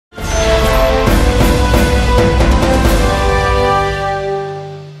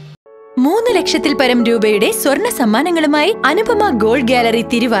ലക്ഷത്തിൽ പരം രൂപയുടെ സ്വർണ്ണ സമ്മാനങ്ങളുമായി അനുപമ ഗോൾഡ് ഗാലറി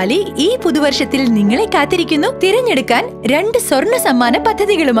തിരുവാലി ഈ പുതുവർഷത്തിൽ നിങ്ങളെ കാത്തിരിക്കുന്നു. തിരഞ്ഞെടുക്കാൻ 2 സ്വർണ്ണ സമ്മാന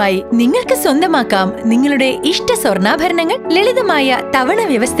പദ്ധതികളുമായി നിങ്ങൾക്ക് സ്വന്തമാക്കാം നിങ്ങളുടെ ഇഷ്ട സ്വർണ്ണാഭരണങ്ങൾ ലളിതമായ തവണ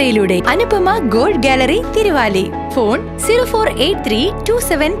വ്യവസ്ഥയിലൂടെ. Anupama gold gallery Thiruvali. Phone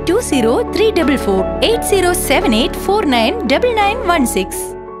 0483272034 8078499916.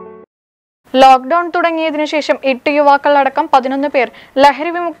 Lockdown തുടങ്ങിയതിനു ശേഷം 8 യുവാക്കളടക്കം 11 പേർ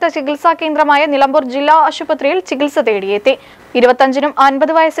ലഹരി വിമുക്ത ചികിത്സാ കേന്ദ്രമായ നിലമ്പൂർ ജില്ലാ ആശുപത്രിയിൽ ചികിത്സ തേടിയെത്തി. 25നും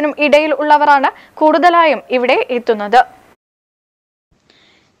 50 വയസ്സിനും ഇടയിൽ ഉള്ളവരാണ് കൂടുതലായും ഇവിടെ എത്തുന്നത്.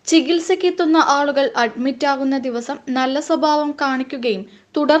 ചികിത്സയ്ക്കെത്തുന്ന ആളുകൾ അഡ്മിറ്റ് ആകുന്ന ദിവസം നല്ല സ്വഭാവം കാണിക്കുകയും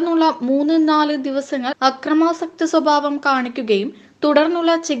തുടർന്നുള്ള 3-4 ദിവസങ്ങൾ അക്രമാസക്ത സ്വഭാവം കാണിക്കുകയും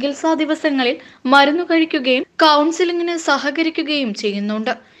തുടർന്നുള്ള ചികിത്സാ ദിവസങ്ങളിൽ മരുന്നു കഴിക്കുകയും കൗൺസിലിംഗിന് സഹകരിക്കുകയും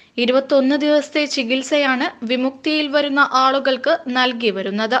ചെയ്യുന്നുണ്ട്. 21 ദിവസത്തെ ചികിത്സയാണ് വിമുക്തിയിൽ വരുന്ന ആളുകൾക്ക് നൽകി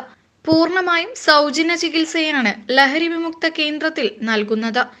വരുന്നത്. പൂർണ്ണമായും സൗജന്യ ചികിത്സയാണ് ലഹരി വിമുക്ത കേന്ദ്രത്തിൽ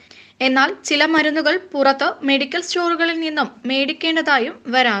നൽകുന്നത്. എന്നാൽ ചില മരുന്നുകൾ പുറത്ത് മെഡിക്കൽ സ്റ്റോറുകളിൽ നിന്നും മേടിക്കേണ്ടതായും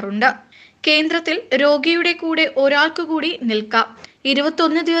വരാറുണ്ട്. കേന്ദ്രത്തിൽ രോഗിയുടെ കൂടെ ഒരാൾക്ക് കൂടി നിൽക്കാം.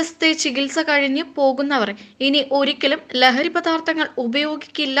 21 ദിവസത്തെ ചികിത്സ കഴിഞ്ഞ് പോകുന്നവർ ഇനി ഒരിക്കലും ലഹരി പദാർത്ഥങ്ങൾ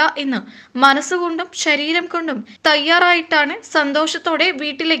ഉപയോഗിക്കില്ല എന്ന് മനസ്സുകൊണ്ടും ശരീരം കൊണ്ടും തയ്യാറായിട്ടാണ് സന്തോഷത്തോടെ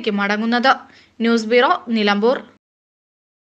വീട്ടിലേക്ക് മടങ്ങുന്നത്. News bureau, Nilambur.